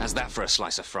How's that for a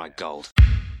slice of fried gold?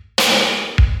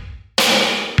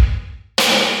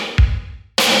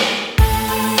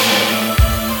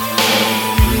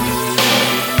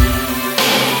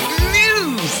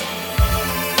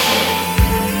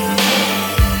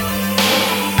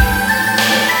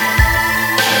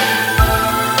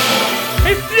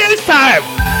 Time.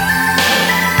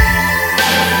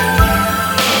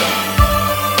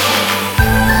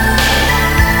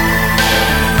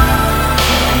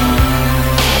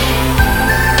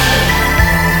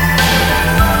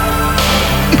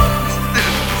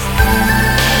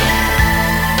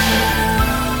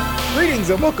 Greetings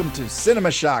and welcome to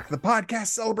Cinema Shock, the podcast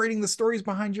celebrating the stories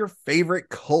behind your favorite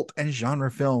cult and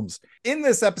genre films. In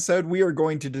this episode, we are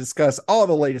going to discuss all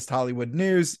the latest Hollywood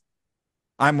news.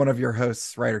 I'm one of your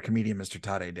hosts, writer, comedian, Mr.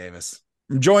 Todd A. Davis.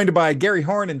 I'm joined by Gary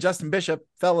Horn and Justin Bishop.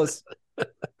 Fellas, how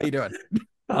you doing?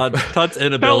 Todd's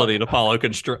inability to follow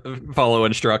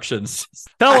instructions.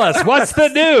 Tell us, what's the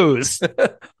news?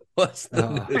 What's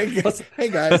the news? Hey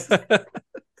guys.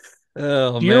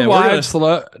 Oh, Do your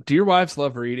wives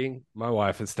love reading? My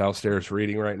wife is downstairs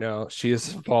reading right now. She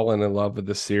has fallen in love with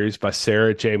this series by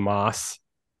Sarah J. Maas.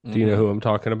 Do you know who I'm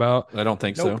talking about? I don't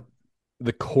think Nope. so.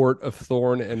 The Court of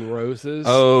Thorn and Roses.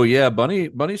 Oh yeah,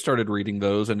 Bunny started reading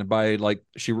those, and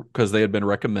because they had been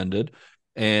recommended,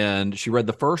 and she read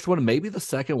the first one, maybe the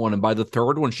second one, and by the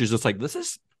third one, she's just like, "This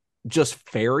is just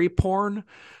fairy porn."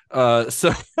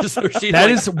 So she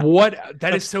that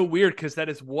is so weird because that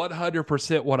is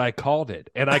 100% what I called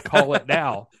it, and I call it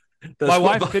now. My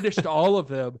wife finished all of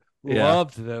them,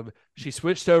 loved them. She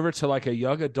switched over to like a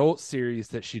young adult series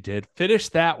that she did,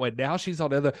 finished that one. Now she's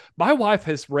on other. My wife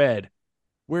has read.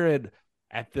 We're in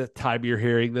at the time you're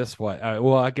hearing this.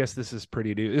 Well, I guess this is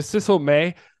pretty new. It's this on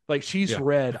May. Like she's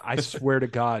read, I swear to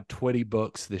God, 20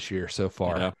 books this year so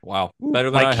far. Yeah. Wow, better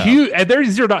than like I have. huge, and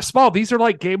these are not small. These are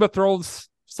like Game of Thrones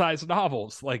size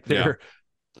novels. Like they're.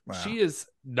 Wow. She is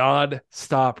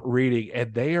non-stop reading,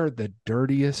 and they are the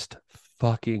dirtiest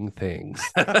fucking things.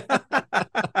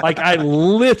 Like I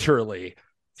literally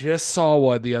just saw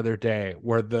one the other day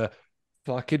where the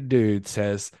fucking dude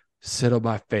says, "Sit on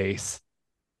my face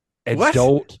and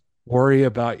don't worry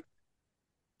about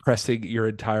pressing your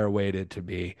entire weight into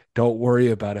me. Don't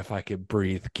worry about if I can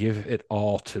breathe. Give it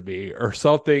all to me," or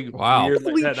something weird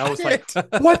like that. And I was like,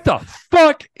 "What the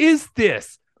fuck is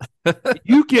this?"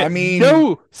 You get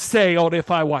no say on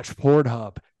if I watch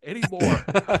Pornhub anymore.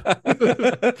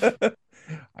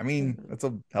 I mean, that's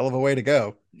a hell of a way to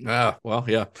go. Well,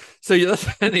 yeah. So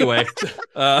anyway,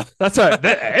 that's right.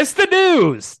 It's the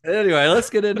news. Anyway, let's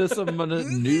get into some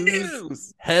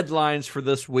news headlines for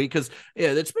this week because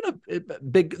it's been a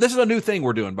big. This is a new thing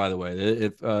we're doing, by the way.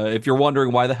 If you're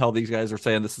wondering why the hell these guys are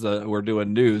saying we're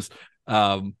doing news.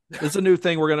 It's a new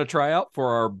thing we're going to try out for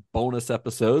our bonus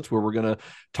episodes where we're going to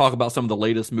talk about some of the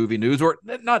latest movie news, or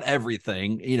not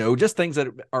everything, just things that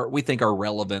we think are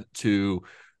relevant to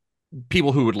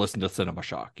people who would listen to Cinema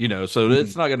Shock, so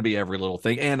it's not going to be every little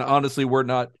thing. And honestly, we're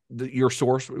not your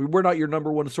source. We're not your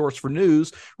number one source for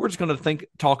news. We're just going to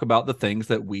talk about the things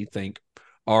that we think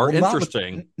are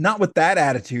interesting. Not with that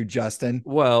attitude, Justin.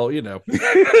 Well,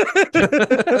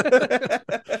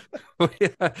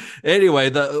 Anyway,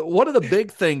 one of the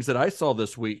big things that I saw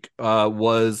this week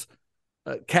was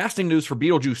casting news for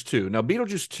Beetlejuice 2. Now,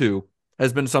 Beetlejuice 2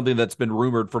 has been something that's been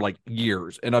rumored for like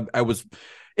years, and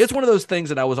it's one of those things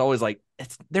that I was always like,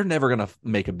 they're never going to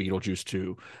make a Beetlejuice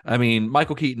 2. I mean,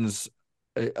 Michael Keaton's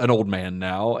an old man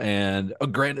now, and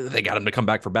granted, they got him to come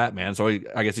back for Batman, so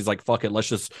I guess he's like, fuck it, let's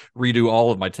just redo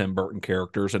all of my Tim Burton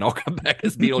characters, and I'll come back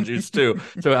as Beetlejuice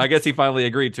 2. So I guess he finally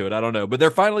agreed to it. I don't know, but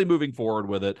they're finally moving forward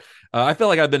with it. I feel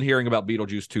like I've been hearing about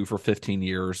Beetlejuice 2 for 15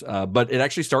 years, but it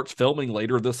actually starts filming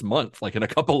later this month, like in a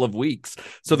couple of weeks.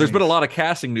 So there's been a lot of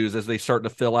casting news as they start to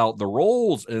fill out the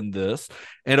roles in this,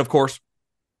 and of course,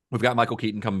 we've got Michael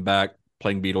Keaton coming back,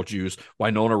 playing Beetlejuice.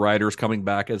 Winona Ryder's coming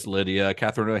back as Lydia.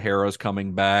 Catherine O'Hara's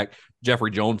coming back.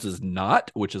 Jeffrey Jones is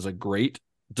not, which is a great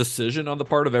decision on the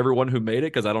part of everyone who made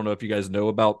it, because I don't know if you guys know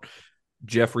about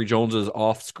Jeffrey Jones's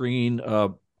off-screen,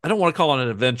 I don't want to call it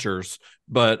adventures,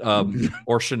 but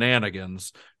or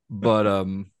shenanigans, but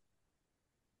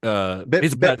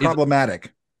he's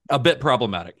problematic. A bit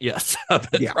problematic, yes, a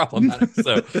bit problematic.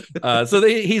 So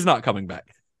he's not coming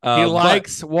back. He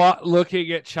likes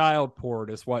looking at child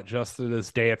porn is what Justin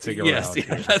is dancing around. Yes,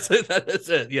 that's it. That is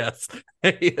it. Yes,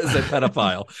 he is a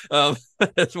pedophile.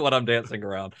 That's what I'm dancing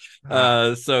around.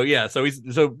 Let's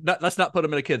not put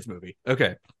him in a kids movie.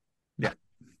 Okay. Yeah.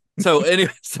 So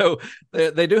anyway,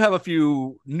 they do have a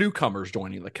few newcomers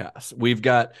joining the cast. We've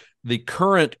got the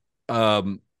current,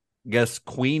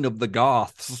 queen of the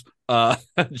Goths,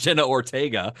 Jenna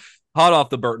Ortega, hot off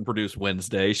the Burton produced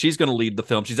Wednesday. She's going to lead the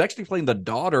film. She's actually playing the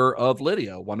daughter of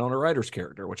Lydia, Winona Ryder's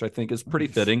character, which I think is pretty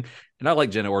fitting. And I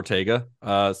like Jenna Ortega.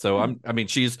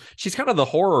 She's kind of the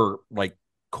horror like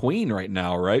queen right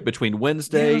now, right? Between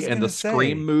Wednesday and the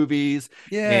Scream movies.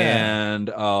 Yeah. And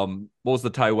what was the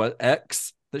Taiwan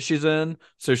X that she's in?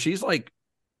 So she's like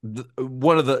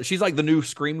she's like the new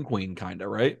Scream queen, kind of,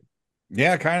 right?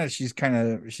 Yeah, she's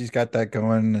got that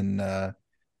going. And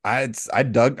I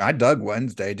dug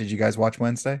Wednesday. Did you guys watch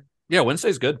Wednesday? Yeah,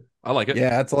 Wednesday's good. I like it.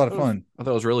 Yeah, it's a lot of fun. I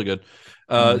thought it was really good.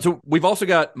 So we've also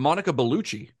got Monica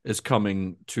Bellucci is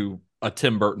coming to a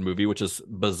Tim Burton movie, which is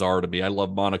bizarre to me. I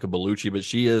love Monica Bellucci, but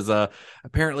she is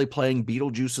apparently playing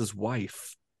Beetlejuice's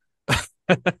wife.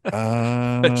 Good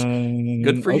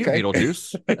for you,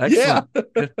 Beetlejuice. Excellent. Yeah.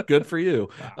 Good for you.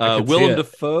 Willem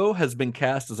Dafoe has been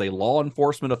cast as a law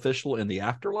enforcement official in the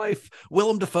afterlife.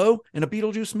 Willem Dafoe in a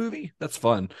Beetlejuice movie? That's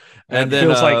fun. And then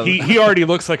feels like he already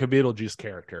looks like a Beetlejuice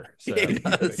character. So. He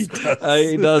does. He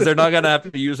does. They're not going to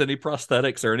have to use any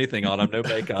prosthetics or anything on him. No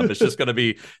makeup. It's just going to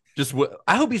be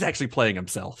I hope he's actually playing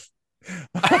himself.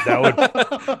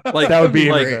 That would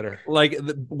be like, better. Like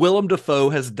Willem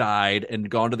Dafoe has died and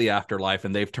gone to the afterlife,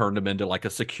 and they've turned him into like a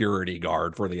security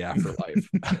guard for the afterlife.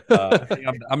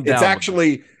 I'm down. It's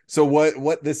actually so.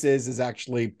 What this is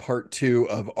actually part 2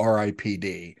 of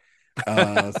R.I.P.D.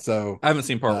 So I haven't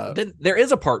seen part. There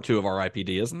is a part 2 of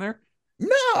R.I.P.D. Isn't there?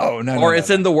 No. Or it's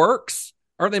in the works.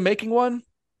 Aren't they making one?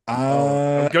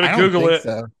 I'm gonna Google it.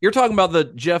 So. You're talking about the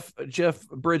Jeff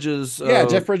Bridges.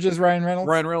 Jeff Bridges, Ryan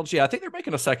Reynolds. Yeah, I think they're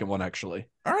making a second one actually.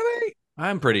 Are they?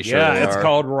 I'm pretty sure. Yeah, it's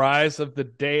called Rise of the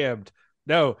Damned.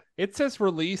 No, it says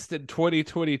released in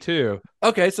 2022.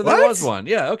 Okay, so there was one.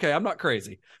 Yeah, okay, I'm not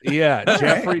crazy. Yeah,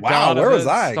 Jeffrey Donovan. Wow, where was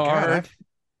I? Starred.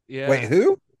 Yeah. Wait,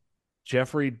 who?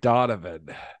 Jeffrey Donovan.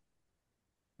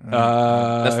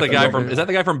 That's the guy from. Is that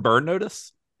the guy from Burn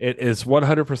Notice? It is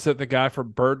 100% the guy from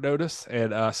Bird Notice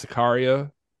and Sicario.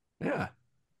 Yeah.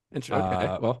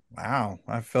 Okay. Well, wow.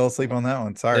 I fell asleep on that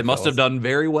one. Sorry. It must have done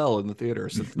very well in the theater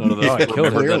since none of us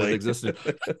remembered that it existed.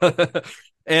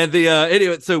 And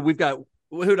anyway, so we've got,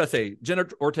 who did I say? Jenna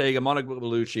Ortega, Monica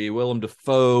Bellucci, Willem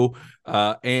Dafoe,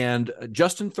 and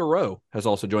Justin Theroux has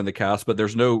also joined the cast, but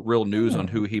there's no real news on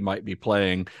who he might be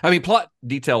playing. I mean, plot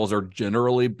details are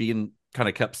generally being kind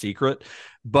of kept secret,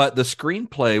 but the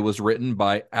screenplay was written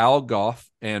by Al Gough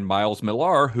and Miles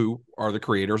Millar, who are the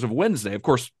creators of Wednesday. Of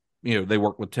course, they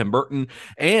work with Tim Burton.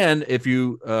 And if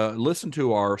you listen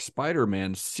to our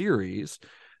Spider-Man series,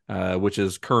 which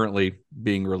is currently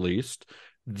being released,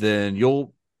 then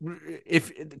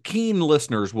if keen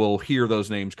listeners will hear those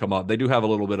names come up. They do have a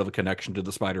little bit of a connection to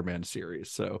the Spider-Man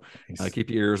series. So keep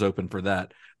your ears open for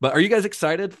that. But are you guys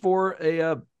excited for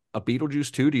a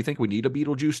Beetlejuice 2? Do you think we need a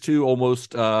Beetlejuice 2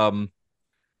 almost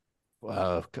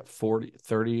 40,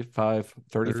 35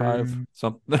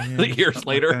 something years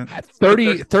later?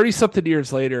 30 something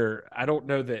years later. I don't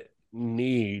know that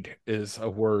need is a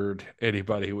word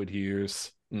anybody would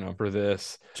use for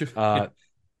this.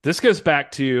 This goes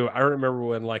back to, I remember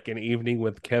when like An Evening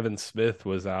with Kevin Smith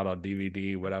was out on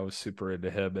DVD when I was super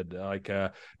into him, and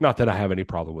not that I have any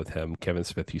problem with him. Kevin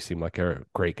Smith, you seem like a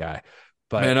great guy.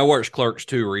 But man, I watched Clerks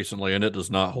 2 recently, and it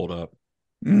does not hold up.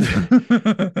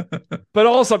 But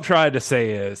all I'm trying to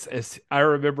say is I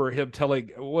remember him telling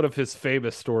one of his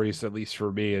famous stories, at least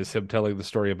for me, is him telling the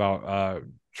story about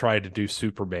trying to do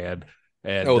Superman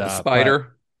and the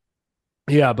spider.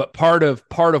 But part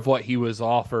of what he was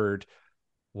offered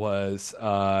was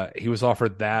he was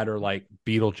offered that or like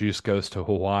Beetlejuice Goes to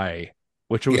Hawaii.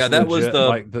 Which was that was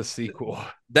the sequel.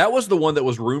 That was the one that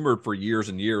was rumored for years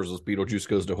and years as Beetlejuice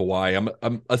Goes to Hawaii.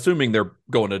 I'm assuming they're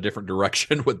going a different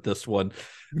direction with this one.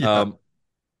 Yeah.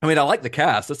 I like the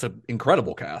cast. It's an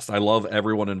incredible cast. I love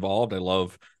everyone involved. I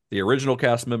love the original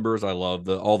cast members. I love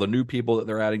all the new people that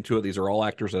they're adding to it. These are all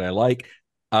actors that I like.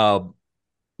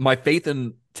 My faith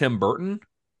in Tim Burton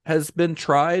has been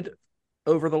tried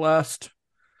over the last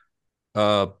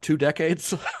 2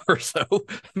 decades or so,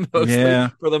 mostly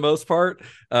for the most part.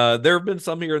 There have been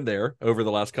some here and there over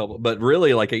the last couple, but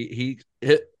really like he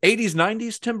 80s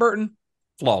 90s Tim Burton,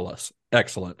 flawless,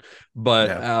 excellent. But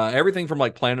everything from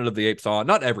like Planet of the Apes on,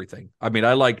 not everything. I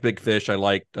liked Big Fish, I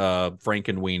liked Frank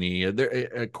and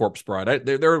Weenie, Corpse Bride.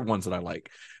 There are ones that I like,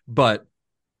 but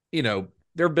there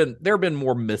have been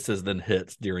more misses than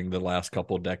hits during the last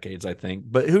couple of decades, I think.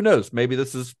 But who knows, maybe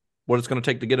this is what it's going to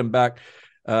take to get him back.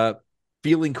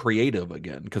 feeling creative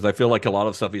again, because I feel like a lot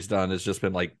of stuff he's done has just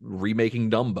been like remaking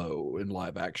Dumbo in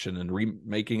live action and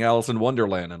remaking Alice in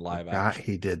Wonderland in live action.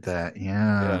 He did that.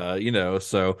 Yeah.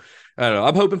 So I don't know.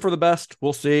 I'm hoping for the best.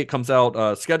 We'll see. It comes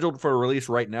out scheduled for a release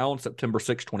right now on September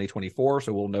 6th, 2024.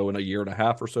 So we'll know in a year and a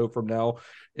half or so from now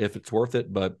if it's worth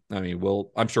it. But I mean,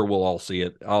 I'm sure we'll all see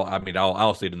it.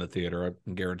 I'll see it in the theater. I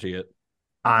can guarantee it.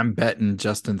 I'm betting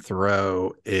Justin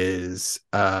Theroux is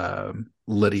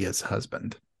Lydia's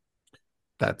husband.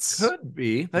 Could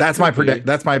be. That's my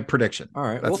prediction. All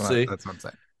right, We'll see. That's what I'm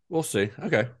saying. We'll see.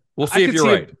 Okay, we'll see if you're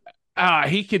right.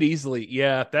 He could easily,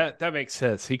 that makes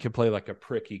sense. He could play like a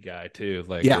pricky guy too,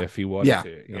 like if he wanted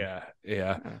to.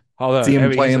 Yeah. Although see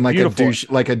him playing like a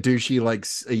douchey, like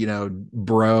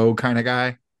bro kind of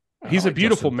guy. He's a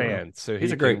beautiful man, so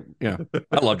he's great. Yeah,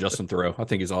 I love Justin Theroux. I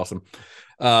think he's awesome.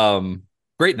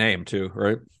 Great name too,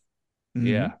 right?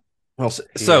 Yeah. Well,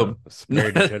 so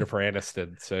married to Jennifer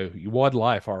Aniston, so you won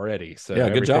life already. So yeah,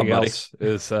 good job, buddy. Else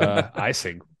is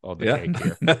icing on the cake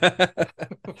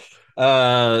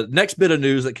here. Next bit of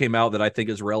news that came out that I think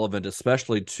is relevant,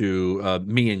 especially to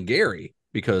me and Gary,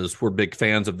 because we're big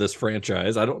fans of this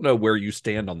franchise. I don't know where you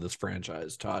stand on this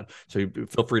franchise, Todd, so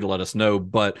feel free to let us know.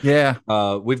 But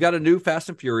we've got a new Fast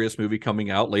and Furious movie coming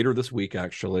out later this week,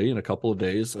 actually, in a couple of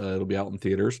days. It'll be out in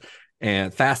theaters.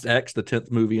 And Fast X, the 10th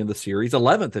movie in the series,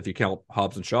 11th if you count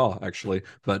Hobbs and Shaw, actually,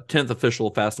 but 10th official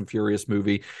Fast and Furious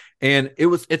movie. And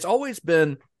it's always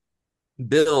been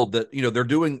billed that, they're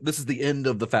doing, this is the end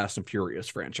of the Fast and Furious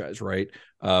franchise, right?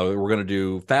 We're going to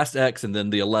do Fast X and then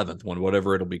the 11th one,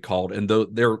 whatever it'll be called. And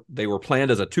they were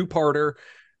planned as a two-parter.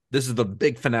 This is the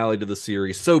big finale to the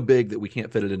series, so big that we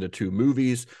can't fit it into two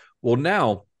movies. Well,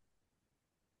 now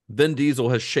Vin Diesel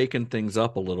has shaken things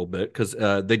up a little bit because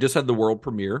they just had the world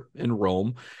premiere in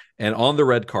Rome. And on the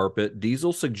red carpet,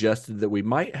 Diesel suggested that we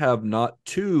might have not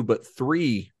 2, but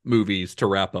 3 movies to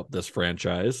wrap up this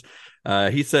franchise.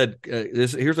 He said,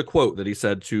 here's a quote that he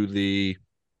said to the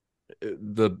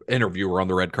interviewer on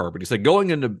the red carpet. He said,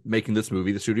 going into making this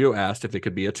movie, the studio asked if it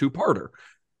could be a 2-parter.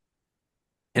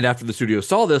 And after the studio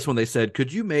saw this one, they said,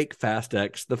 could you make Fast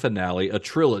X, the finale, a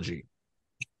trilogy?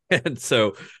 And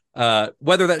so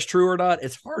whether that's true or not,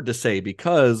 it's hard to say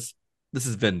because this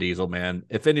is Vin Diesel, man.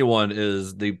 If anyone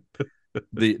is the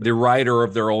writer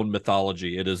of their own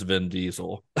mythology, it is Vin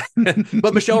Diesel.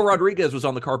 But Michelle Rodriguez was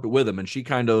on the carpet with him, and she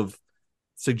kind of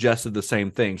suggested the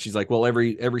same thing. She's like, well,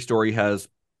 every story has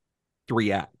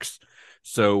 3 acts.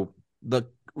 So the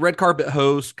red carpet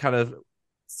host kind of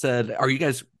said, are you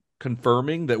guys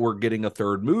confirming that we're getting a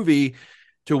 3rd movie?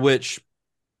 To which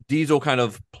Diesel kind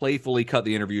of playfully cut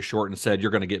the interview short and said,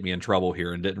 you're going to get me in trouble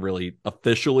here, and didn't really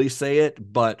officially say it,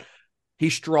 but he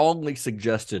strongly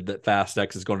suggested that Fast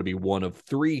X is going to be one of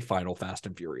 3 final Fast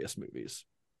and Furious movies.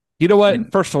 You know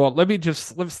what? First of all,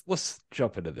 let's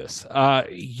jump into this.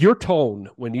 Your tone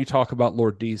when you talk about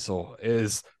Lord Diesel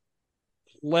is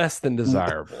less than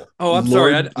desirable. Oh, I'm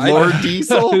sorry. Lord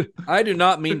Diesel? I do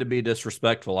not mean to be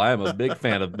disrespectful. I am a big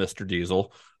fan of Mr.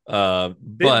 Diesel.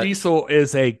 Vin Diesel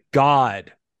is a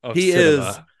god of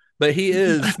cinema. He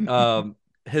is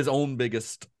his own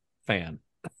biggest fan.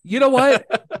 You know what?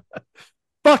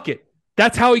 Fuck it.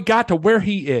 That's how he got to where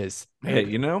he is. Hey,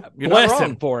 you're bless not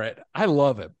him for it. I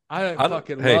love him. I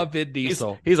fucking love Vin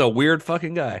Diesel. He's a weird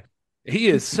fucking guy. He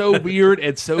is so weird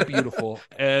and so beautiful.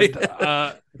 And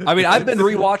I mean, I've been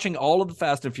rewatching all of the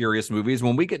Fast and Furious movies.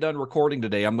 When we get done recording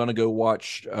today, I'm going to go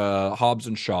watch Hobbs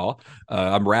and Shaw.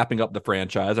 I'm wrapping up the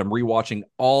franchise. I'm rewatching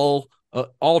all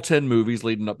 10 movies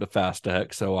leading up to Fast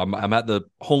X. So I'm at the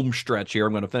home stretch here.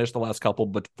 I'm going to finish the last couple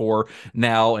before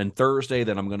now and Thursday.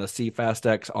 Then I'm going to see Fast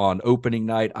X on opening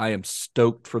night. I am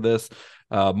stoked for this.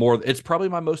 It's probably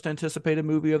my most anticipated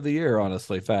movie of the year,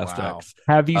 honestly. Fast X.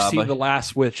 Have you seen The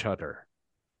Last Witch Hunter?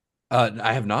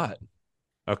 I have not.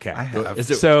 Okay. I have.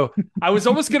 So I was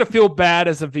almost going to feel bad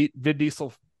as a Vin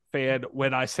Diesel fan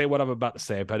when I say what I'm about to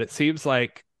say, but it seems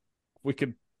like we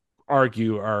could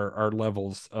argue our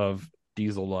levels of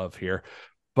Diesel love here.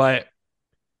 But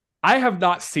I have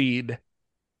not seen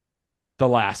the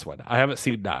last one. I haven't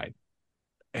seen 9.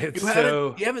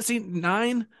 You haven't seen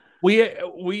 9?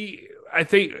 I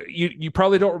think you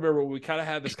probably don't remember when we kind of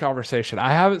had this conversation.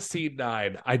 I haven't seen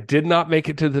 9. I did not make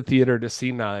it to the theater to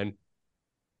see 9.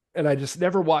 And I just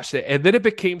never watched it. And then it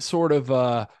became sort of,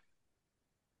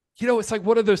 it's like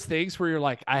one of those things where you're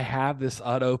like, I have this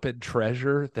unopened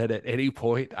treasure that at any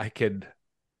point I can.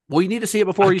 Well, you need to see it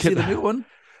before you see the new one.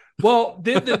 Well,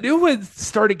 then the new one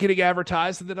started getting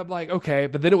advertised. And then I'm like, okay.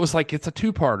 But then it was like, it's a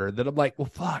 2-parter. Then I'm like, well,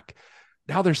 fuck.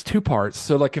 Now there's 2 parts.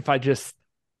 So like if I just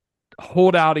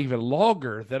hold out even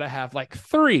longer, then I have like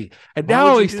 3. And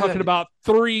now he's talking about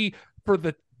 3 for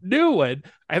the new one,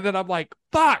 and then I'm like,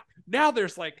 fuck. Now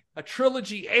there's like a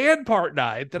trilogy and part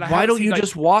 9 that I Why don't seen, you like,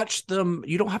 just watch them?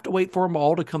 You don't have to wait for them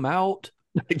all to come out.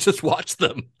 Just watch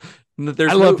them.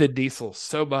 I love Vin Diesel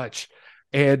so much,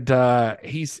 and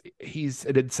he's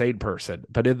an insane person,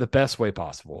 but in the best way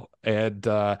possible. And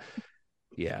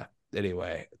yeah.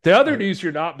 Anyway, the other news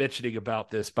you're not mentioning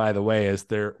about this, by the way, is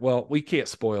well, we can't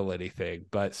spoil anything,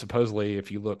 but supposedly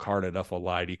if you look hard enough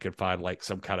online, you can find like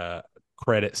some kind of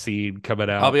credit scene coming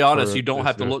out. I'll be honest, you don't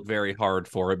have to look very hard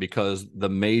for it, because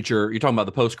you're talking about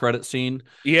the post-credit scene.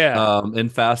 Yeah. In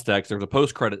Fast X, there's a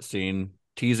post-credit scene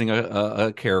teasing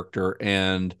a character,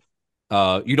 and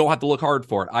you don't have to look hard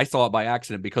for it. I saw it by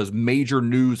accident because major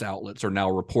news outlets are now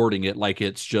reporting it like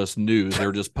it's just news.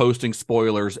 They're just posting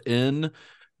spoilers in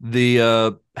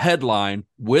the headline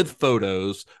with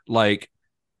photos. Like,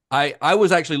 I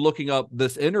was actually looking up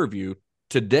this interview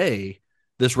today,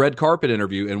 this red carpet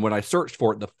interview, and when I searched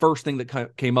for it, the first thing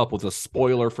that came up was a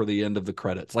spoiler for the end of the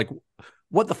credits. Like,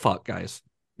 what the fuck, guys?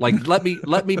 Like, let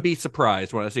me be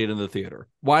surprised when I see it in the theater.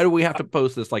 Why do we have to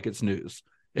post this like it's news?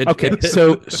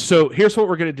 So here's what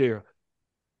we're gonna do.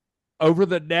 Over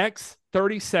the next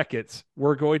 30 seconds,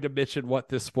 we're going to mention what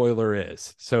this spoiler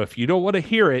is. So if you don't want to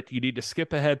hear it, you need to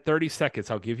skip ahead 30 seconds.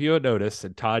 I'll give you a notice.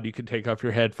 And Todd, you can take off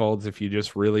your headphones if you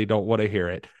just really don't want to hear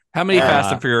it. How many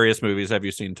Fast and Furious movies have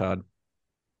you seen, Todd?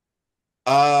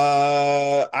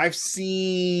 I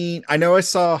know I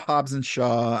saw Hobbs and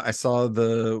Shaw. I saw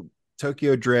the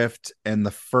Tokyo Drift and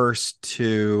the first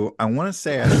 2. I want to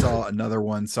say I saw another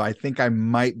one. So I think I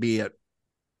might be at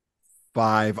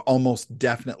 5, almost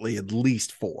definitely at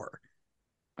least 4.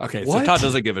 Okay, so Todd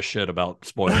doesn't give a shit about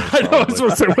spoilers. I know, I was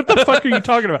going to say, what the fuck are you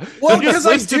talking about? Well, because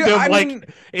I do, them, like,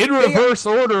 in reverse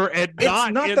order, and it's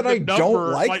not in that the I number,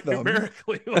 don't like them.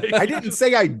 Like, I didn't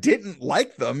say I didn't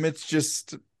like them. It's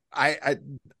just I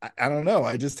don't know.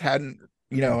 I just hadn't.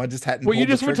 I just hadn't. Well, you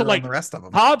just went to like the rest of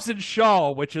them. Hobbs and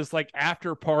Shaw, which is like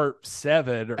after part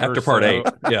 7, after part 8,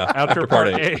 yeah, after part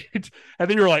 8, and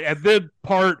then you're like, and then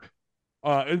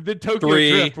and then Tokyo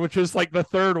 3. Drift, which is like the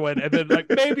third one, and then like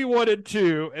maybe 1 and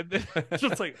 2, and then it's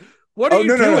just like, what are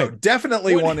you doing? No,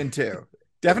 definitely 1 and 2.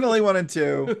 Definitely 1 and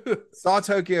 2. Saw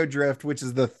Tokyo Drift, which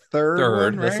is the third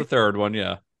one, right? That's the third one,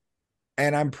 yeah.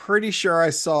 And I'm pretty sure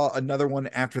I saw another one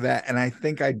after that, and I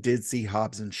think I did see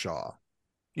Hobbs and Shaw.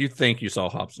 You think you saw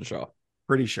Hobbs and Shaw?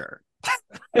 Pretty sure.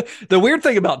 The weird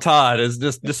thing about Todd is,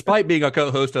 just despite being a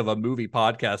co-host of a movie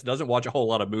podcast, doesn't watch a whole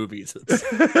lot of movies.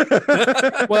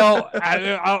 Well,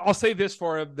 I'll say this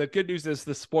for him. The good news is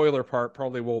the spoiler part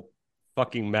probably won't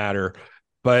fucking matter.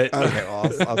 But okay,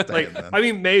 well, I'll stay in then. I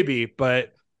mean, maybe,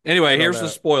 but anyway, here's the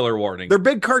spoiler warning. They're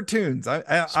big cartoons.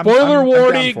 Spoiler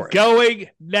warning going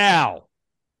now.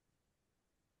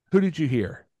 Who did you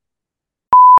hear?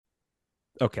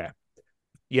 Okay.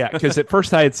 Yeah, because at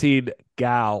first I had seen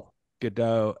Gal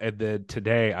Gadot, and then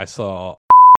today I saw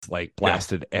like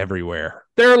blasted everywhere.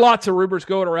 There are lots of rumors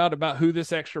going around about who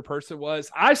this extra person was.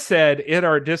 I said in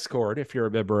our Discord, if you're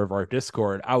a member of our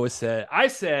Discord, I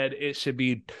said it should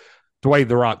be Dwayne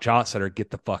 "The Rock" Johnson, or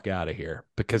get the fuck out of here,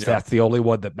 because that's the only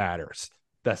one that matters.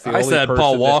 That's the only. I said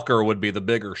Paul Walker would be the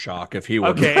bigger shock if he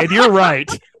would. Okay, and you're right.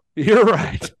 You're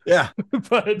right. Yeah,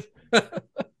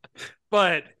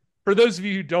 but for those of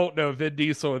you who don't know, Vin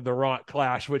Diesel and The Rock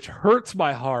clash, which hurts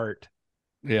my heart.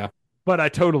 Yeah, but I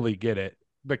totally get it,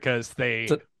 because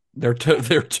they're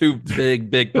two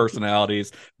big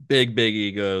personalities, big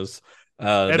egos.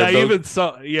 And I even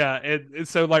saw, and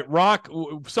so like Rock,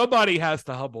 somebody has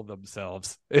to humble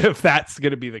themselves if that's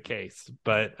going to be the case.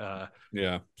 But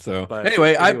yeah. So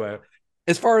anyway,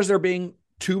 as far as there being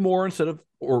 3 more instead of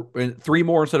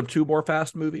 2 more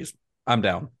Fast movies, I'm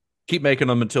down. Keep making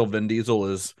them until Vin Diesel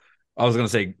is. I was going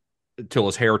to say until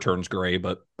his hair turns gray,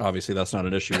 but obviously that's not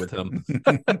an issue with him.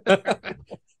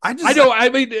 I know. I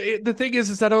mean, the thing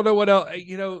is I don't know what else.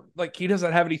 Like, he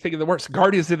doesn't have anything in the works.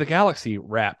 Guardians of the Galaxy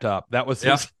wrapped up. That was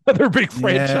his other big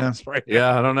franchise, right?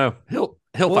 Yeah, I don't know. He'll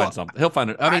find something. He'll find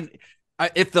it. I mean,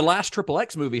 if the last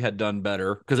XXX movie had done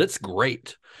better, because it's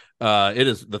great. It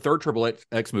is, the third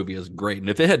XXX movie is great, and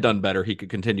if it had done better, he could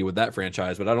continue with that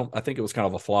franchise. But I think it was kind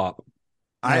of a flop.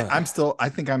 I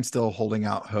think I'm still holding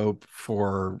out hope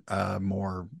for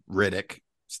more Riddick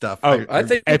stuff. I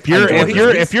think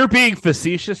if you're being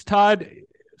facetious, Todd,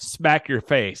 smack your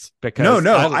face, because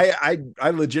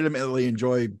I legitimately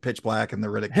enjoy Pitch Black and the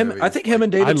Riddick movies. I think him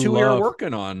and David Twohy are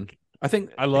working on.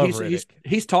 I love Riddick.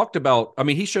 He's talked about. I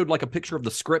mean, he showed like a picture of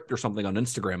the script or something on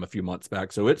Instagram a few months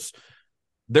back. So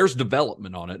there's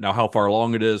development on it now. How far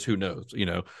along it is, who knows?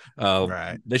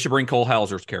 Right? They should bring Cole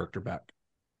Hauser's character back.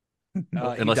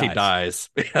 Unless he dies.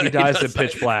 He dies in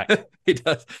Pitch Black. He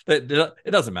does.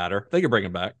 It doesn't matter. They can bring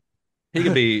him back. He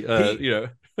can be,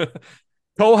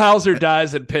 Cole Hauser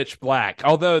dies in Pitch Black.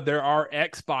 Although there are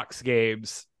Xbox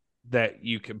games that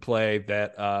you can play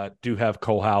that do have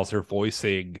Cole Hauser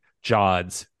voicing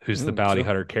Johns, who's the bounty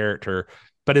hunter character.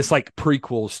 But it's like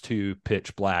prequels to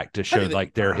Pitch Black to show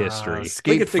like their history.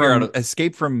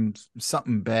 Escape from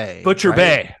something Bay. Butcher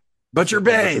Bay. Butcher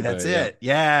Bay. That's it.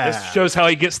 Yeah. This shows how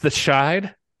he gets the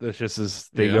shine. That's just his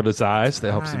thing on his eyes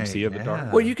that helps him see in the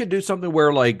dark. Well, you could do something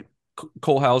where like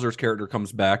Cole Hauser's character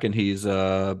comes back and he's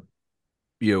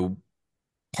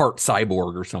part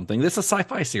cyborg or something. This is a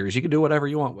sci-fi series. You can do whatever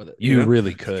you want with it. You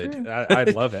really could. I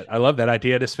love it. I love that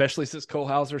idea, and especially since Cole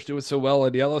Hauser's doing so well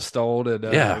in Yellowstone, and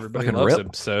everybody loves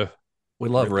him. So we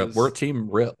love Rip. We're a team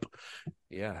Rip.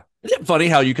 Yeah. Isn't it funny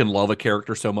how you can love a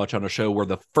character so much on a show where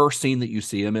the first scene that you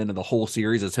see him in the whole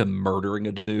series is him murdering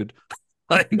a dude?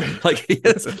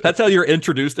 That's how you're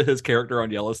introduced to his character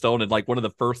on Yellowstone, and like one of the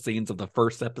first scenes of the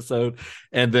first episode.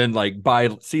 And then like by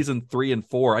season 3 and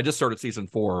 4, I just started season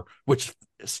 4, which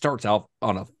starts out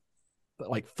on a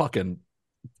like fucking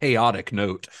chaotic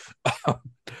note.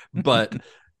 But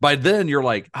by then you're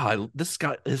like, this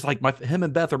guy is like him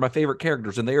and Beth are my favorite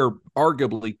characters, and they are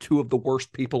arguably two of the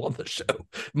worst people on the show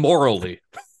morally.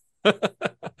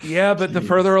 Yeah, but the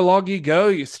further along you go,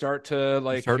 you start to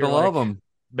love them.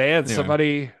 Man,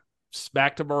 somebody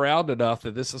smacked them around enough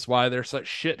that this is why they're such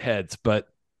shitheads. But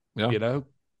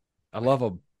I love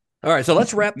them. All right, so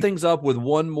let's wrap things up with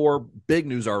one more big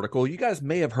news article. You guys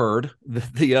may have heard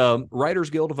the Writers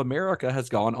Guild of America has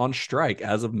gone on strike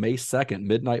as of May 2nd,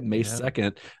 midnight May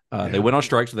 2nd. They went on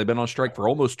strike, so they've been on strike for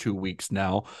almost 2 weeks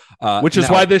now. Which is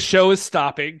why this show is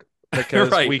stopping,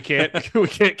 because we can't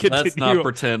continue. Let's not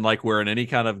pretend like we're in any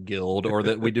kind of guild or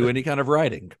that we do any kind of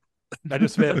writing. I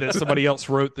just meant that somebody else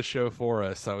wrote the show for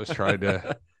us. I was trying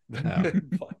to...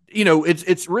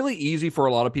 It's really easy for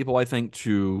a lot of people, I think,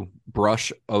 to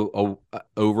brush over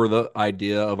the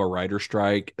idea of a writer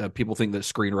strike. People think that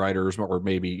screenwriters are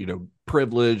maybe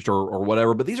privileged or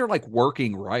whatever, but these are like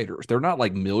working writers. They're not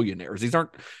like millionaires. These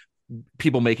aren't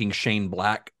people making Shane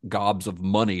Black gobs of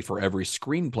money for every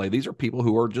screenplay. These are people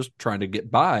who are just trying to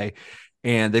get by,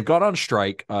 and they've gone on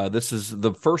strike. This is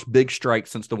the first big strike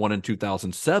since the one in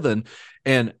 2007,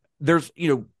 and there's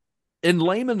in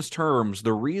layman's terms,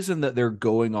 the reason that they're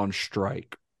going on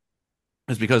strike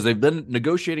is because they've been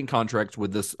negotiating contracts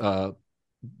with this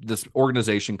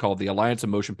organization called the Alliance of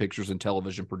Motion Pictures and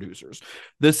Television Producers.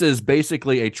 This is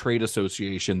basically a trade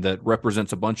association that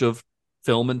represents a bunch of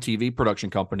film and TV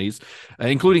production companies,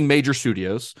 including major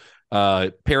studios,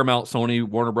 Paramount, Sony,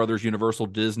 Warner Brothers, Universal,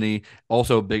 Disney,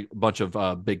 also a bunch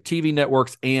of big TV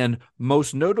networks, and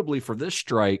most notably for this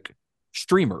strike,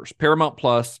 streamers, Paramount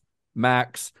Plus,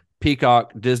 Max,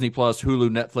 Peacock, Disney Plus, Hulu,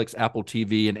 Netflix, Apple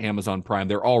TV, and Amazon Prime.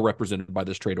 They're all represented by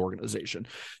this trade organization.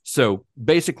 So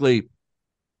basically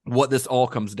what this all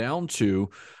comes down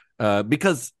to,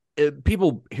 because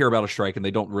people hear about a strike and they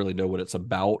don't really know what it's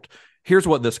about. Here's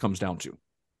what this comes down to.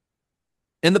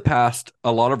 In the past,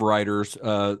 a lot of writers,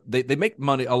 they make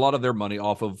money, a lot of their money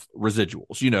off of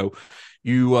residuals. You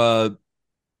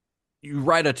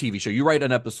write a TV show, you write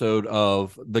an episode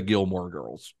of The Gilmore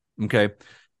Girls, okay?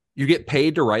 You get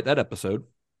paid to write that episode,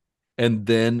 and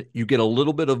then you get a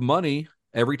little bit of money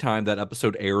every time that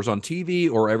episode airs on TV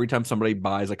or every time somebody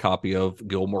buys a copy of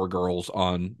Gilmore Girls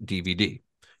on DVD.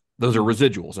 Those are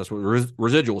residuals. That's what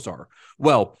residuals are.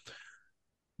 Well,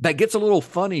 that gets a little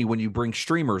funny when you bring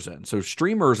streamers in. So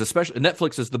streamers, especially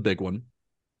Netflix is the big one.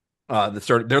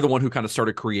 They're the one who kind of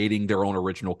started creating their own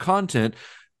original content,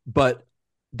 but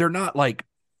they're not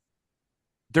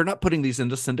putting these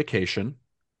into syndication.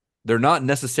 They're not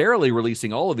necessarily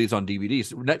releasing all of these on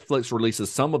DVDs. Netflix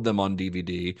releases some of them on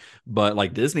DVD, but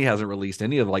like Disney hasn't released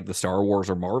any of like the Star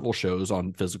Wars or Marvel shows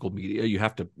on physical media. You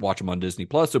have to watch them on Disney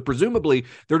Plus. So presumably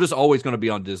they're just always going to be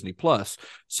on Disney Plus.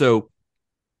 So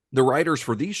the writers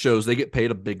for these shows, they get paid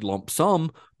a big lump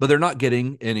sum, but they're not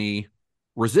getting any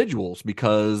residuals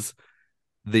because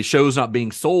the show's not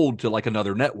being sold to like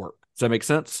another network. Does that make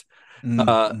sense?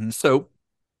 Mm-hmm. So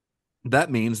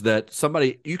that means that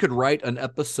you could write an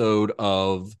episode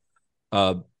of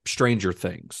Stranger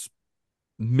Things.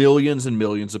 Millions and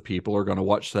millions of people are going to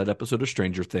watch that episode of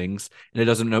Stranger Things, and it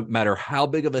doesn't matter how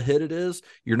big of a hit it is,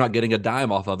 you're not getting a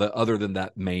dime off of it other than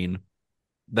that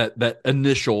that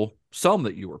initial sum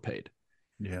that you were paid.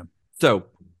 Yeah. So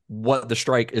what the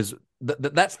strike is,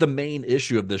 that's the main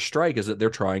issue of this strike, is that they're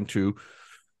trying to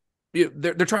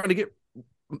get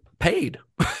paid.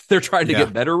 They're trying to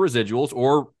get better residuals,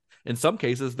 or in some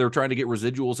cases, they're trying to get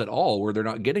residuals at all where they're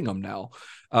not getting them now.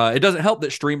 It doesn't help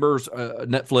that streamers,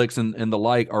 Netflix and the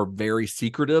like, are very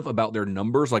secretive about their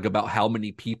numbers, like about how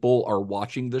many people are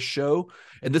watching this show.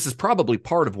 And this is probably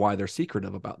part of why they're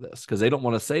secretive about this, because they don't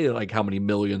want to say like how many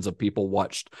millions of people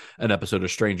watched an episode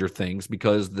of Stranger Things,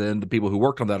 because then the people who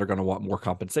worked on that are going to want more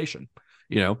compensation.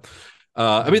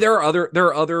 I mean, there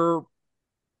are other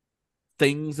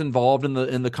things involved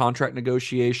in the contract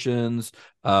negotiations.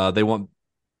 They want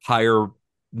higher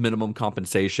minimum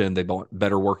compensation. They want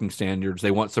better working standards.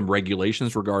 They want some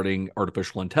regulations regarding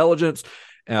artificial intelligence,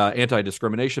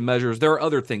 anti-discrimination measures. There are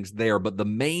other things there, but the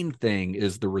main thing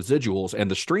is the residuals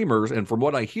and the streamers. And from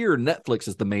what I hear, Netflix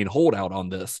is the main holdout on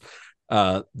this.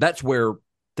 That's where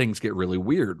things get really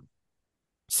weird.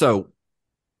 So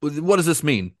what does this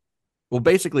mean? Well,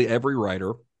 basically every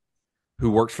writer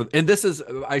who works for, and this is,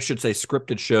 I should say,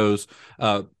 scripted shows,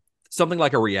 something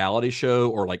like a reality show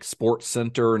or like Sports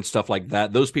Center and stuff like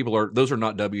that. Those are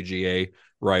not WGA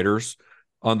writers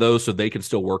on those, so they can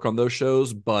still work on those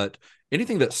shows. But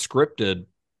anything that's scripted,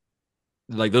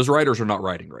 like those writers are not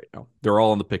writing right now. They're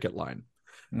all on the picket line.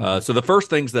 So the first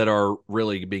things that are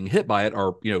really being hit by it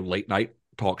are, late night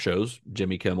talk shows,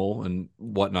 Jimmy Kimmel and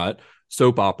whatnot,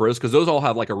 soap operas, because those all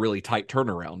have like a really tight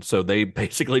turnaround. So they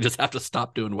basically just have to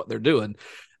stop doing what they're doing.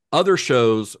 Other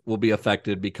shows will be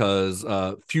affected because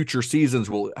future seasons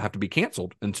will have to be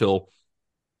canceled until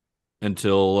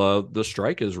the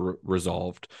strike is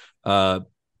resolved.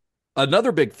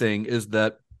 Another big thing is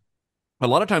that a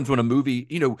lot of times when a movie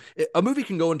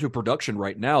can go into production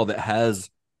right now that has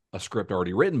a script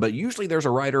already written, but usually there's a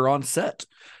writer on set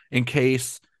in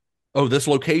case, this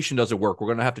location doesn't work, we're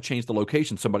going to have to change the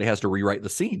location. Somebody has to rewrite the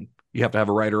scene. You have to have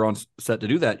a writer on set to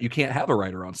do that. You can't have a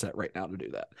writer on set right now to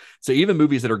do that. So even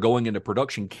movies that are going into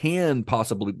production can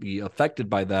possibly be affected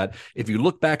by that. If you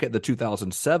look back at the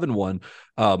 2007 one,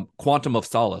 Quantum of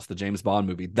Solace, the James Bond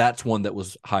movie, that's one that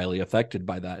was highly affected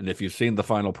by that. And if you've seen the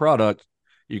final product,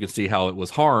 you can see how it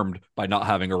was harmed by not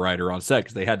having a writer on set,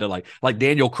 because they had to like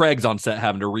Daniel Craig's on set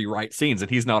having to rewrite scenes,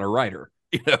 and he's not a writer.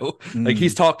 Like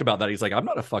he's talked about that. He's like, I'm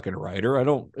not a fucking writer.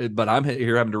 But I'm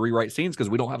here having to rewrite scenes because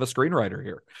we don't have a screenwriter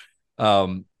here.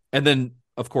 And then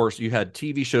of course you had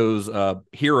TV shows.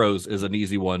 Heroes is an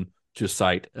easy one to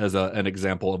cite as an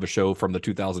example of a show from the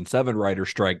 2007 writer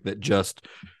strike that just,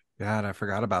 God, I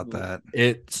forgot about that.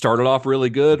 It started off really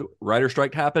good. Writer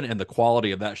strike happened, and the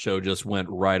quality of that show just went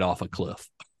right off a cliff.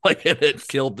 Like it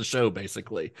killed the show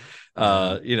basically.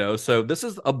 So this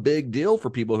is a big deal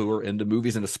for people who are into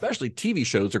movies, and especially TV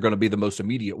shows are going to be the most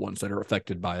immediate ones that are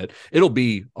affected by it. It'll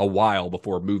be a while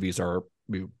before movies are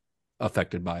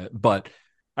affected by it. But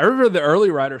I remember the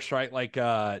early writer strike, like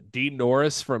Dean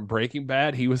Norris from Breaking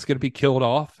Bad, he was going to be killed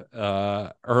off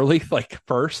early, like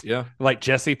first. Yeah. Like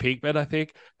Jesse Pinkman, I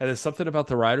think. And then something about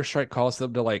the writer strike caused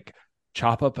them to like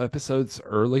chop up episodes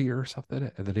early or something.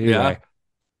 And then anyway. Yeah.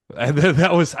 And then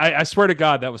that was, I swear to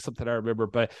God, that was something I remember.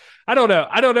 But I don't know.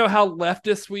 I don't know how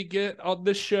leftist we get on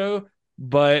this show.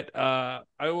 But I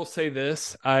will say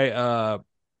this. I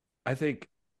think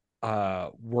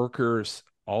workers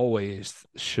always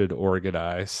should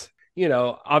organize.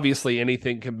 Obviously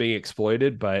anything can be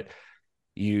exploited, but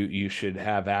you should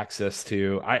have access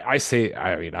to, I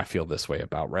feel this way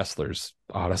about wrestlers,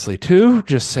 honestly, too.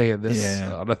 Just saying this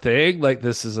on a thing. Like,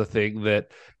 this is a thing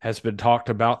that has been talked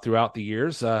about throughout the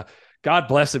years. God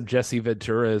bless him, Jesse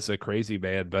Ventura is a crazy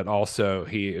man, but also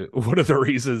one of the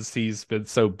reasons he's been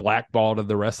so blackballed in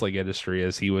the wrestling industry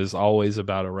is he was always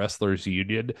about a wrestlers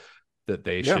union, that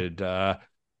they should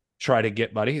try to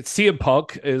get money. CM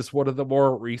Punk is one of the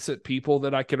more recent people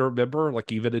that I can remember,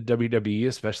 like even in WWE,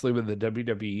 especially when the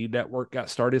WWE network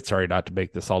got started. Sorry not to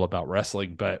make this all about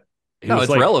wrestling, but it's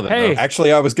like, relevant. Hey,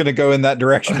 actually, I was going to go in that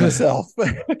direction myself.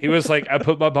 He was like, I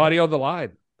put my body on the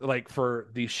line, like for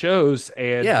these shows,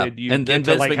 and then you get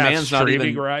to like have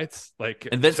streaming rights. Like,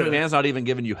 and Vince McMahon's not even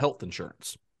giving you health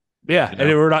insurance. Yeah, and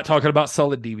we're not talking about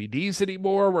selling DVDs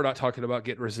anymore. We're not talking about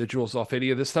getting residuals off any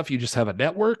of this stuff. You just have a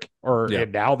network,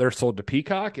 and now they're sold to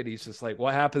Peacock, and he's just like,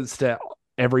 what happens to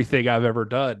everything I've ever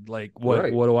done? Like,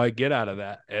 what do I get out of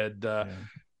that? And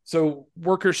so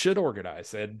workers should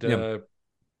organize, and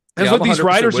that's what these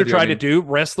writers are trying to do.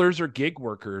 Wrestlers are gig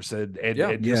workers, and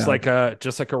just like a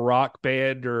rock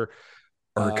band or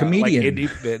a comedian,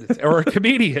 like or a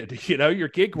comedian, your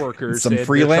gig workers, some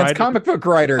freelance comic book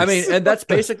writers. I mean, and that's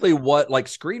basically what like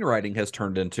screenwriting has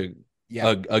turned into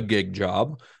a gig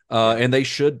job. And they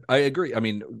should, I agree. I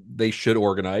mean, they should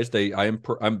organize. I'm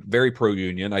very pro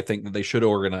union. I think that they should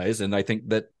organize, and I think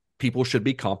that people should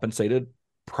be compensated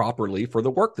properly for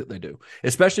the work that they do,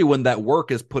 especially when that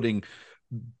work is putting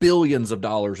billions of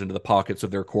dollars into the pockets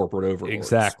of their corporate overlords.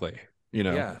 Exactly. You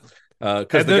know, Yeah.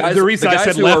 Because The reason I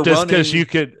said leftist is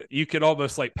because running... you could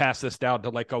almost like pass this down to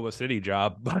like almost any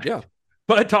job. But Yeah.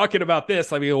 But talking about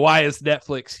this, I mean, why is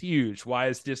Netflix huge? Why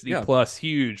is Disney Plus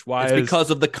huge? It's because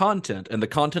of the content, and the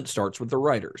content starts with the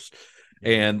writers.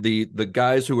 And the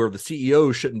guys who are the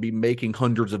CEOs shouldn't be making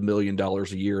hundreds of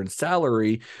 $millions a year in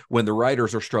salary when the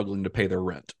writers are struggling to pay their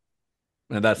rent.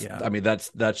 And that's, I mean,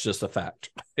 that's just a fact.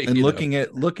 And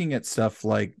looking at stuff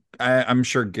like, I'm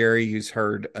sure Gary, you've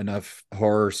heard enough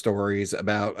horror stories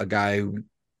about a guy who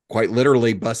quite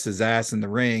literally busts his ass in the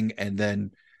ring and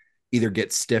then either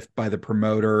gets stiffed by the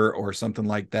promoter or something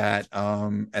like that.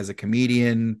 As a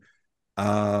comedian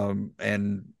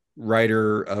and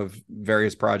writer of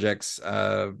various projects,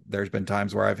 there's been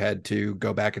times where I've had to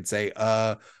go back and say,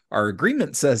 our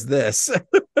agreement says this.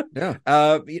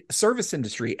 Service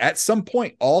industry. At some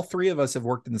point, all three of us have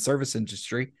worked in the service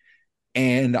industry,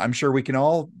 and I'm sure we can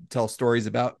all tell stories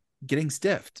about getting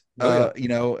stiffed, you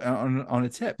know, on a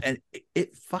tip, and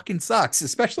it fucking sucks,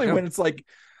 especially when it's like,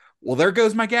 well, there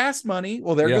goes my gas money.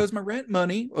 Well, there goes my rent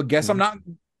money. Well, guess I'm not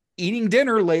eating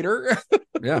dinner later.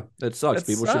 It sucks.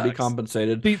 People should be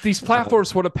compensated. These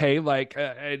platforms want to pay, like,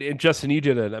 and Justin, you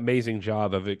did an amazing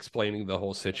job of explaining the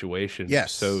whole situation.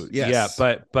 Yes. So yes.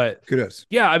 but kudos.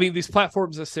 Yeah, I mean, these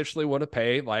platforms essentially want to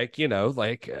pay, like, you know,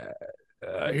 like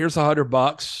here's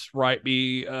 $100, write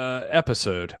me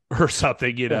episode or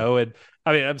something, you know. And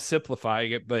I mean, I'm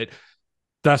simplifying it, but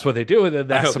that's what they do, and then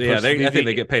that's I think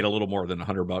they get paid a little more than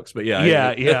 $100, but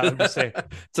yeah. I'm just saying,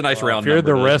 it's a nice round. If you're in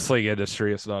the wrestling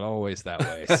industry, it's not always that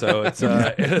way. So it's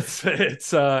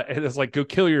and it's like, go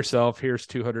kill yourself. Here's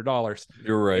 $200.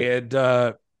 You're right. And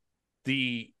then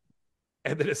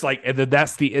it's like, and then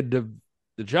that's the end of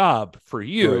the job for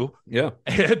you. Right. Yeah.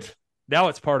 And now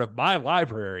it's part of my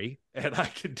library, and I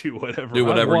can do whatever you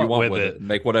want with it.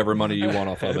 Make whatever money you want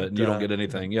off of it, and you don't get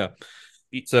anything. Yeah.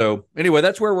 So anyway,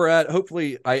 that's where we're at.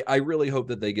 Hopefully, I really hope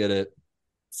that they get it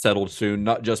settled soon,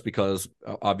 not just because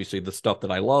obviously the stuff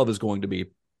that I love is going to be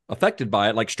affected by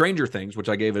it, like Stranger Things, which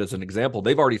I gave it as an example.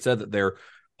 They've already said that they're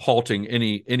halting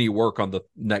any work on the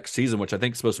next season, which I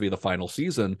think is supposed to be the final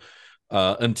season,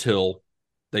 until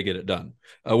they get it done.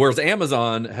 Whereas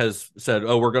Amazon has said,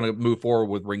 oh, we're going to move forward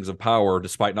with Rings of Power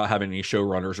despite not having any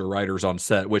showrunners or writers on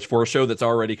set, which for a show that's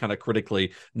already kind of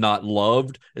critically not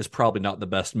loved is probably not the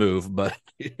best move, but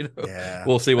you know,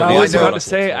 we'll see what I was about to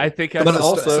say. I think some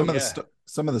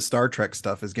of the Star Trek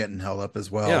stuff is getting held up as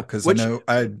well. Because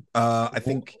I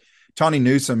think Tawny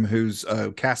Newsome, who's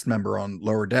a cast member on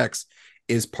Lower Decks,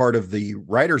 is part of the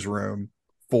writer's room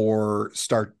for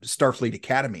Starfleet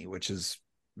Academy, which has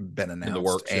been announced in the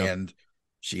works, and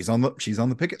she's on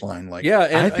the picket line. Like,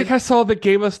 I think I saw the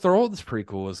Game of Thrones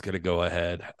prequel was going to go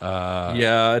ahead.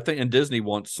 I think, and Disney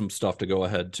wants some stuff to go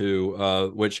ahead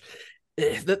too, which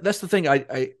that's the thing.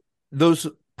 Those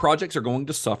projects are going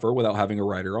to suffer without having a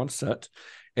writer on set,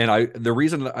 and the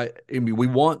reason I mean, we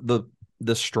want the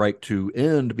strike to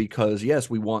end because yes,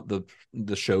 we want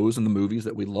the shows and the movies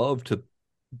that we love to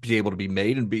be able to be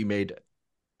made and be made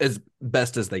as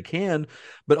best as they can,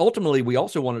 but ultimately we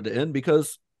also wanted to end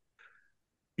because,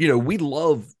 you know, we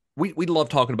love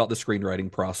talking about the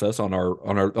screenwriting process on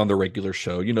the regular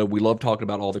show. You know, we love talking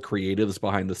about all the creatives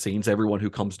behind the scenes, everyone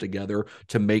who comes together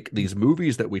to make these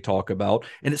movies that we talk about,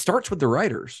 and it starts with the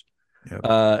writers.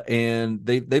 And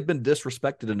they've been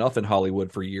disrespected enough in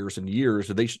Hollywood for years and years.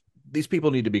 These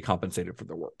people need to be compensated for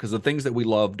their work because the things that we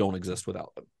love don't exist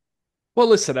without them. Well,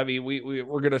 listen, I mean, we're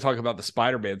going to talk about the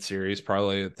Spider-Man series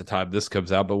probably at the time this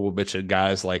comes out, but we'll mention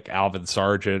guys like Alvin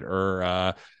Sargent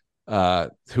or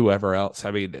whoever else.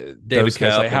 I mean, David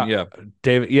Kaplan,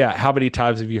 David. Yeah. How many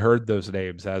times have you heard those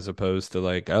names as opposed to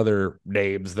like other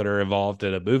names that are involved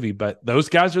in a movie? But those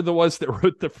guys are the ones that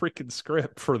wrote the freaking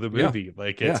script for the movie.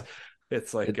 Like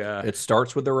it's like it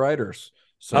starts with the writers.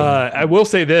 So I will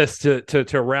say this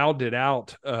to round it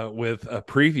out with a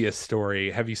previous story.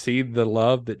 Have you seen the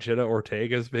love that Jenna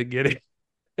Ortega's been getting?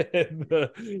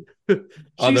 She's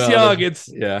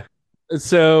young.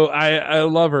 So I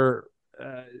love her.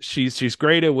 She's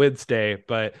great at Wednesday,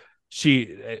 but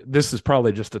this is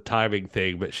probably just a timing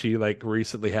thing. But she like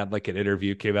recently had like an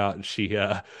interview came out, and she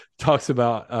talks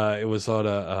about it was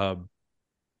on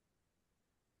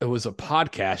it was a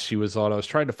podcast she was on. I was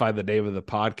trying to find the name of the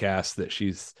podcast that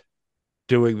she's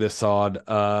doing this on.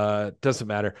 Doesn't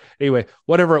matter. Anyway,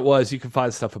 whatever it was, you can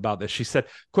find stuff about this. She said,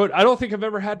 quote, "I don't think I've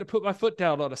ever had to put my foot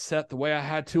down on a set the way I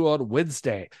had to on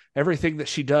Wednesday. Everything that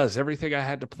she does, everything I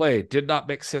had to play did not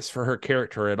make sense for her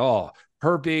character at all.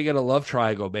 Her being in a love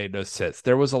triangle made no sense.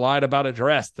 There was a line about a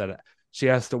dress that she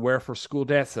has to wear for school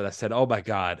dance. And I said, oh my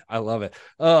God, I love it.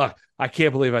 I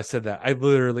can't believe I said that. I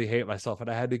literally hate myself. And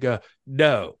I had to go,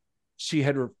 no, she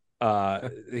had,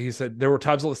 he said, there were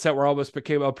times on the set where I almost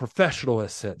became a professional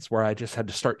assistant, where I just had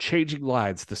to start changing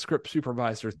lines. The script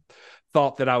supervisor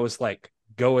thought that I was like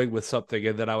going with something,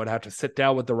 and then I would have to sit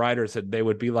down with the writers and they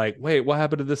would be like, wait, what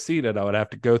happened to this scene? And I would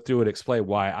have to go through and explain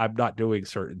why I'm not doing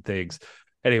certain things.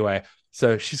 Anyway,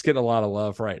 so she's getting a lot of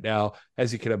love right now,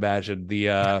 as you can imagine.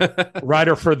 The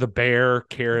writer for The Bear,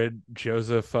 Karen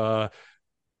Joseph, tweeted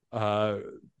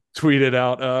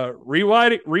out,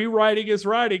 rewriting is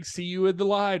writing. See you in the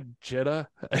line, Jenna.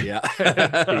 Yeah.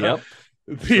 Yep.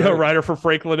 The writer for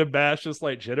Franklin and Bash is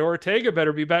like, Jenna Ortega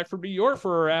better be back from New York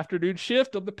for her afternoon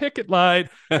shift on the picket line.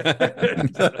 That's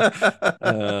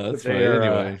right.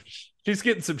 Anyway, she's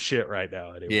getting some shit right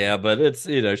now. Anyway. Yeah, but it's,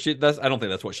 I don't think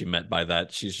that's what she meant by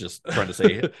that. She's just trying to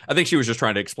say, I think she was just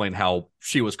trying to explain how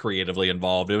she was creatively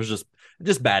involved. It was just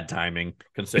bad timing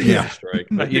considering the strike.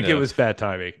 But, I think it was bad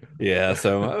timing. Yeah,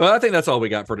 so I think that's all we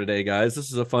got for today, guys.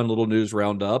 This is a fun little news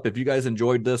roundup. If you guys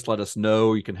enjoyed this, let us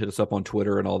know. You can hit us up on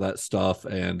Twitter and all that stuff.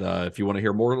 And if you want to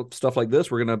hear more stuff like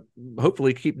this, we're gonna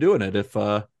hopefully keep doing it if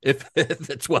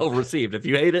it's well received. If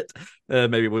you hate it,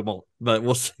 maybe we won't. But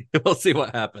we'll see. We'll see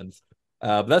what happens.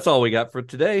 But that's all we got for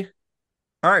today.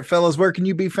 All right, fellas, where can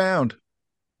you be found?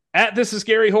 This is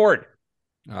Gary Horde.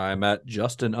 I'm at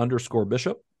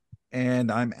Justin_Bishop.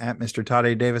 And I'm at Mr.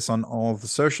 Tade Davis on all of the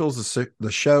socials. The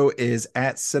show is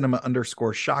at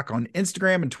cinema_shock on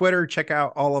Instagram and Twitter. Check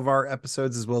out all of our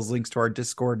episodes as well as links to our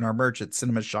Discord and our merch at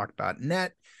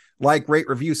cinemashock.net. Like, rate,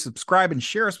 review, subscribe, and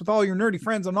share us with all your nerdy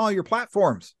friends on all your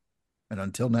platforms. And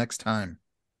until next time,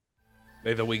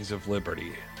 may the wings of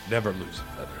liberty never lose a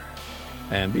feather.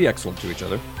 And be excellent to each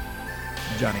other.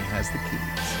 Johnny has the keys.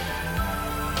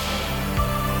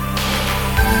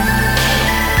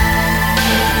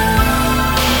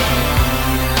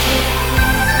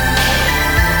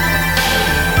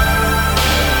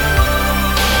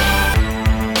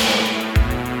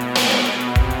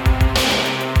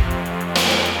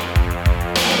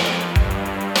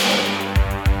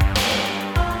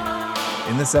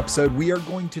 In this episode, we are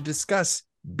going to discuss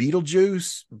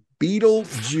Beetlejuice.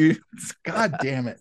 God damn it.